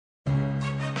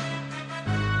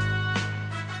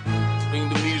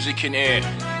music in here.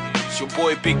 It's your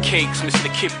boy Big Cakes,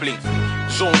 Mr. Kipling,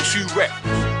 Zone 2 rep.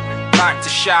 Like to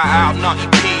shout out Nutty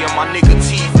P and my nigga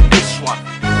T for this one.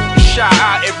 Shout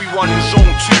out everyone in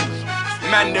Zone 2.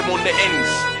 Man them on the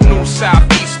ends, north, south,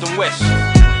 east and west.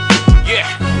 Yeah,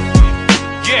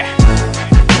 yeah.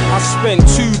 I spent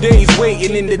 2 days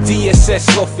waiting in the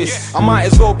DSS office. I might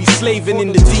as well be slaving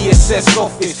in the DSS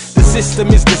office. The system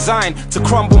is designed to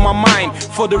crumble my mind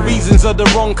for the reasons of the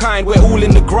wrong kind. We're all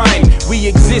in the grind. We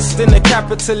exist in a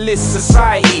capitalist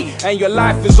society, and your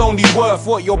life is only worth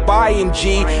what you're buying,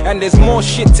 G. And there's more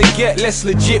shit to get, less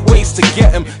legit ways to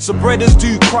get them. So brothers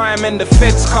do crime and the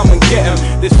feds come and get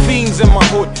them. There's fiends in my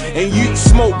hood, and you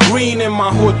smoke green in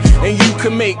my hood, and you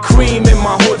can make cream in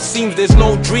my hood. Seems there's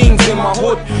no dreams in my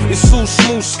hood. It's all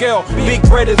small scale. Big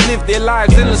brothers live their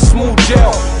lives in a small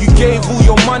jail. You gave all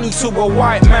your money to a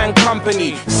white man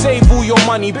company. Save all your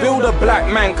money, build a black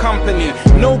man company.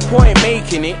 No point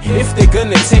making it if they're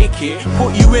gonna take it.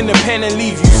 Put you in a pen and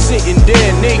leave you sitting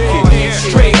there naked.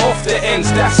 Straight off the ends,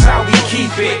 that's how we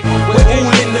keep it. We're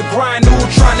all in the grind, all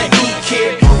trying to eat,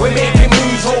 kid. We're making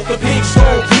moves, hope the pigs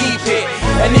don't peep it.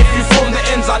 And if you're from the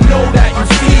ends, I know that you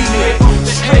feel it.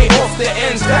 Straight off the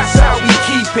ends, that's how we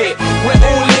keep it. We're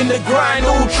all in the grind,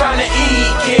 all trying to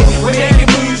eat, kid. We're making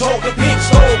moves, hope the pigs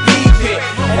don't peep it.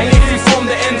 And if you're from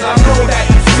the ends, I know that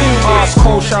you feel it. Ask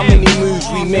Coach how many moves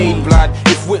we made, blood.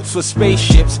 If whips were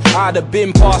spaceships, I'd have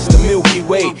been past the Milky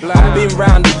Way. I've been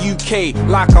round the UK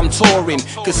like I'm touring,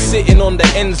 cause sitting on the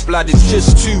ends, blood, is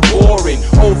just too boring.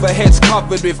 Overheads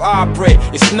covered with our bread,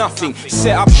 it's nothing.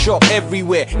 Set up shop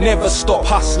everywhere, never stop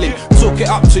hustling. Took it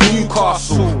up to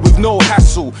Newcastle with no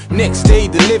hassle. Next day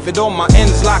delivered on my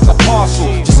ends like a parcel.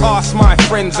 Just ask my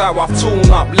friends how I've torn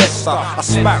up Leicester. I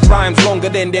spat rhymes longer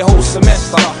than their whole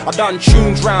semester. I done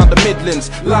tunes round the Midlands,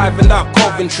 livened up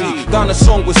Coventry. Done a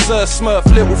song with Sir Smurf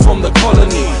Little from the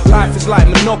colony. Life is like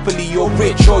Monopoly, you're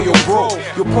rich or you're broke.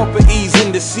 Your property's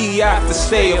in the sea, you have to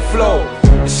stay afloat.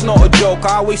 It's not a joke,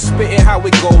 I always spit it how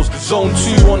it goes. Zone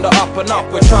 2 on the up and up,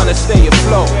 we're trying to stay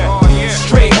afloat.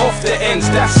 Straight off the ends,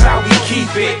 that's how we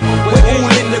keep it. We're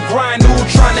all in the grind, all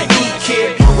trying to eat,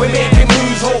 kid. We're making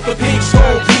moves, hope the pigs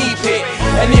don't peep it.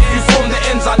 And if you're from the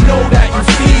ends, I know that you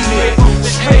feel it.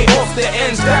 Straight off the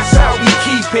ends, that's how we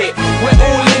keep it. We're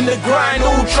all in the grind,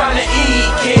 all trying to eat,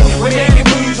 kid. We're making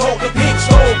moves, hope the pigs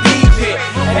don't peep it.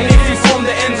 And if you're from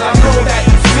the ends, I know that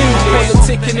you feel it.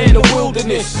 Politicking in the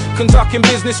wilderness, conducting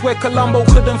business where Columbo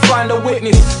couldn't find a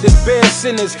witness. There's bare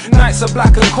sinners, nights are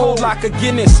black and cold like a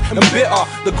Guinness, and bitter,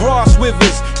 the grass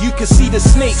withers, you can see the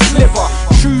snake sliver.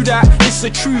 True that, it's a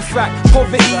true fact.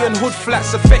 Poverty and hood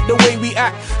flats affect the way we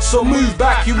act. So move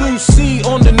back, you will see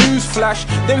on the news flash.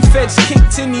 Them feds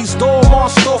kicked in his door,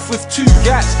 masked off with 2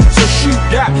 gats. So shoot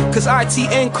that, cause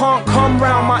ITN can't come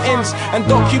round my ends and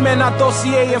document our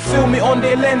dossier and film it on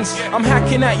their lens. I'm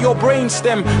hacking at your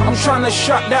brainstem, I'm trying to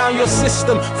shut down your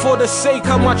system for the sake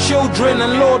of my children,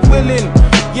 and Lord willing,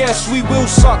 yes, we will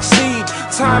succeed.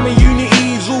 Time and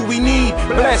unity is all we need.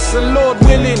 Bless and Lord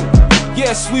willing,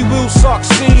 yes, we will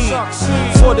succeed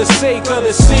for the sake of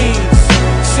the seeds.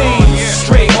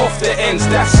 Straight off the ends,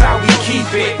 that's how we keep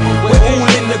it. We're all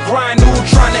in the grind, all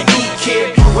trying to eat,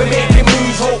 kid. We're making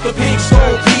moves, hope the pigs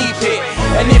don't peep it.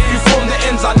 And if you're from the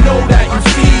ends, I know that you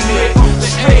feel it.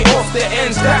 Straight off the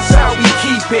ends, that's how we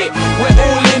keep it. We're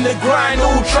all in the grind,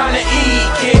 all trying to eat,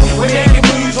 kid. We're making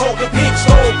moves, hope the pigs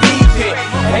don't peep it.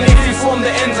 And if you're from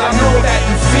the ends, I know that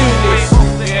you feel it.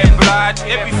 Yeah, blood,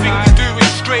 everything we do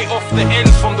is straight off the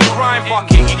ends from the grind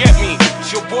bucket, you get me?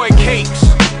 It's your boy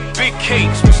Cakes, Big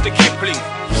Cakes, Mr. Kipling,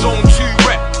 Zone 2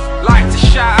 rep. Like to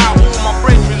shout out all my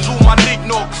brethren, all my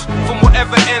nignogs from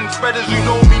whatever ends. Brothers who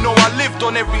know me know I lived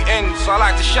on every end. So I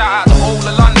like to shout out the whole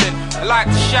of London. I like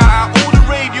to shout out all the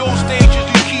radio stations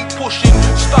who keep pushing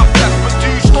stuff that's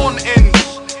produced on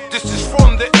ends. This is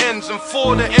from the ends and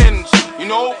for the ends, you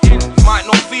know. Might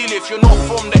not feel it if you're not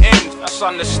from the end, that's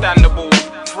understandable.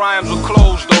 Rhymes were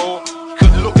closed though.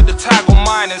 Could look at the tag on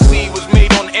mine and see it was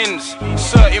made on ends.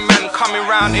 Certain men coming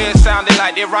round here sounding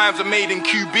like their rhymes are made in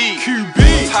QB,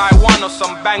 Taiwan or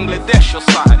some Bangladesh or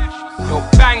something. Yo,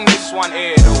 bang this one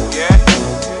here though,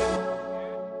 yeah?